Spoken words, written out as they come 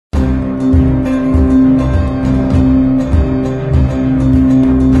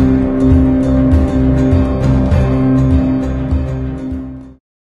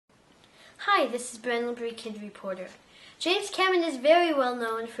kid reporter. James Cameron is very well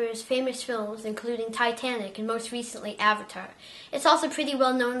known for his famous films, including Titanic and most recently Avatar. It's also pretty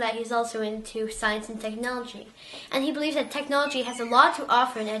well known that he's also into science and technology, and he believes that technology has a lot to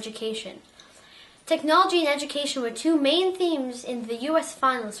offer in education. Technology and education were two main themes in the U.S.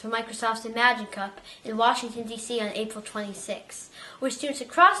 finals for Microsoft's Imagine Cup in Washington, D.C. on April 26, where students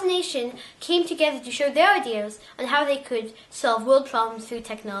across the nation came together to show their ideas on how they could solve world problems through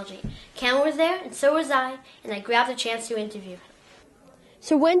technology. Cameron was there, and so was I, and I grabbed a chance to interview him.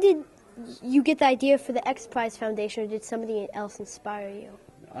 So when did you get the idea for the X Prize Foundation, or did somebody else inspire you?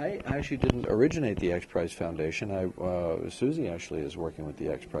 I actually didn't originate the X Prize Foundation. Susie actually is working with the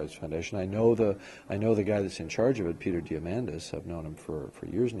X Prize Foundation. I know the guy that's in charge of it, Peter Diamandis. I've known him for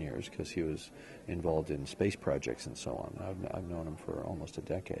years and years because he was involved in space projects and so on. I've known him for almost a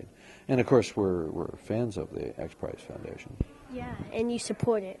decade. And of course, we're fans of the X Prize Foundation. Yeah, and you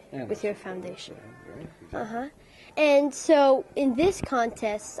support it with your foundation. Right, exactly. And so in this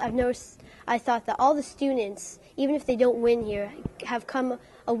contest, I thought that all the students, even if they don't win here, have come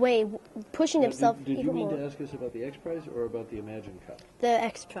away pushing themselves even more. Did you mean to ask us about the X Prize or about the Imagine Cup? The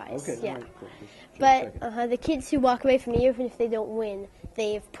X Prize, okay, yeah. Right, cool. But the kids who walk away from here, even if they don't win,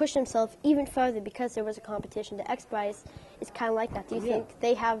 they've pushed themselves even further because there was a competition. The X Prize is kind of like that. Do you think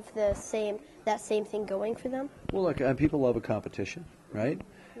they have that same thing going for them? Well, look, people love a competition, right?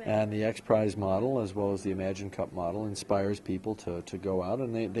 And the X Prize model, as well as the Imagine Cup model, inspires people to go out,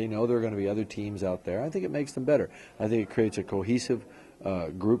 and they know there are going to be other teams out there. I think it makes them better. I think it creates a cohesive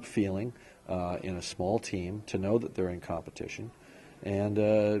group feeling in a small team to know that they're in competition, and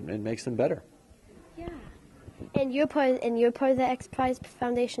it makes them better. Yeah. And you're part of the X Prize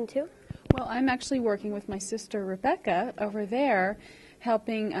Foundation too? Well, I'm actually working with my sister Rebecca over there,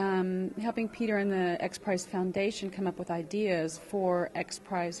 helping Peter and the X Prize Foundation come up with ideas for X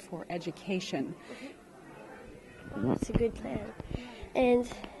Prize for education. That's a good plan. And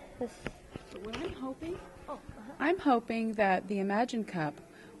what I'm hoping that the Imagine Cup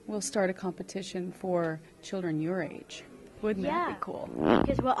will start a competition for children your age. Wouldn't that be cool?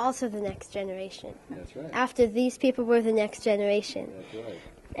 Because we're also the next generation. That's right. After these people, we're the next generation. That's right.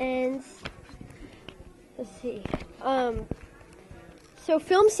 And let's see. So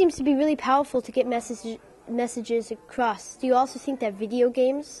film seems to be really powerful to get messages across. Do you also think that video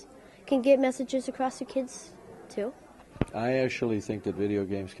games can get messages across to kids too? I actually think that video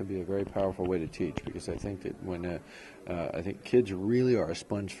games can be a very powerful way to teach, because I think that I think kids really are a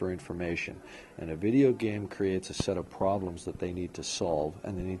sponge for information, and a video game creates a set of problems that they need to solve,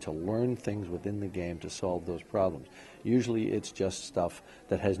 and they need to learn things within the game to solve those problems. Usually it's just stuff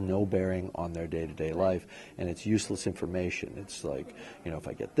that has no bearing on their day-to-day life, and it's useless information. It's like, if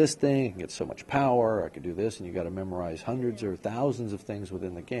I get this thing, I can get so much power, I can do this, and you got to memorize hundreds or thousands of things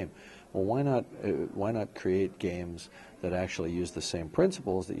within the game. Well, why not create games that actually use the same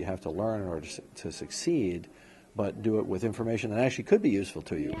principles that you have to learn in order to succeed, but do it with information that actually could be useful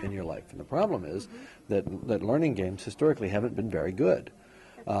to you in your life? And the problem is that learning games historically haven't been very good.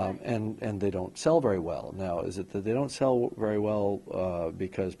 And they don't sell very well. Now, is it that they don't sell very well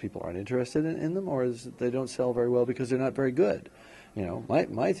because people aren't interested in them, or is it they don't sell very well because they're not very good?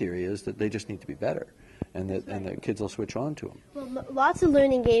 My theory is that they just need to be better, and that kids will switch on to them. Well, lots of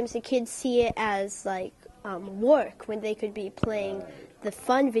learning games, the kids see it as like work when they could be playing the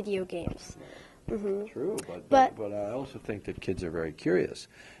fun video games. Mm-hmm. True, but I also think that kids are very curious,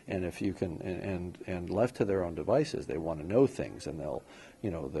 and if you can, and left to their own devices, they want to know things, and they'll,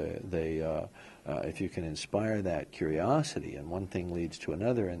 if you can inspire that curiosity, and one thing leads to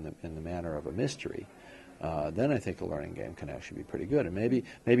another in the manner of a mystery, then I think a learning game can actually be pretty good. And maybe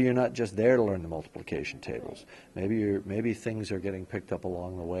you're not just there to learn the multiplication tables. Maybe things are getting picked up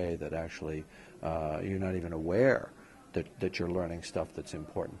along the way that actually you're not even aware that you're learning stuff that's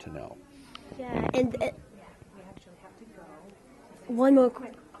important to know. Yeah, and we actually have to go. One more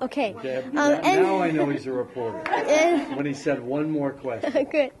question. Okay. Now I know he's a reporter. When he said one more question.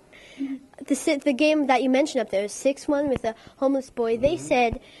 Good. The game that you mentioned up there, 6-1 with a homeless boy, they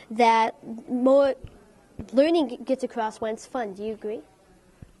said that more learning gets across when it's fun. Do you agree?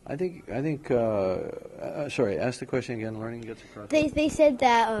 I think. Sorry, ask the question again. Learning gets across. They said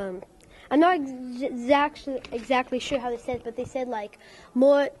that. I'm not exactly sure how they said it, but they said like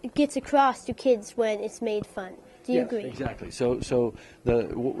more gets across to kids when it's made fun. Do you Yes, agree? exactly. So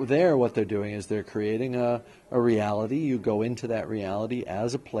there, what they're doing is they're creating a reality. You go into that reality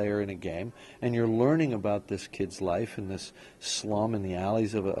as a player in a game, and you're learning about this kid's life in this slum, in the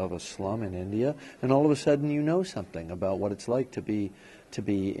alleys of a slum in India, and all of a sudden you know something about what it's like to be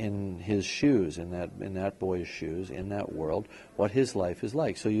in his shoes, in that boy's shoes, in that world, what his life is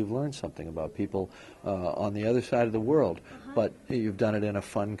like. So you've learned something about people on the other side of the world, but you've done it in a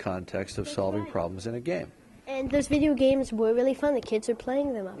fun context of solving problems in a game. And those video games were really fun. The kids are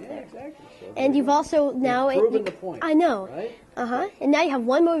playing them up there. Exactly. So And you've also now... proven the point. I know. Right? And now you have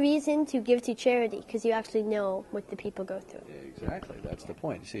one more reason to give to charity, because you actually know what the people go through. Exactly, that's the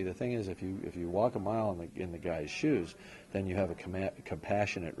point. See, the thing is, if you walk a mile in the guy's shoes, then you have a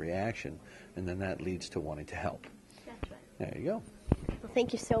compassionate reaction, and then that leads to wanting to help. That's right. There you go. Well,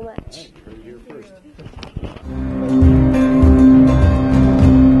 thank you so much. All right, you heard it here first.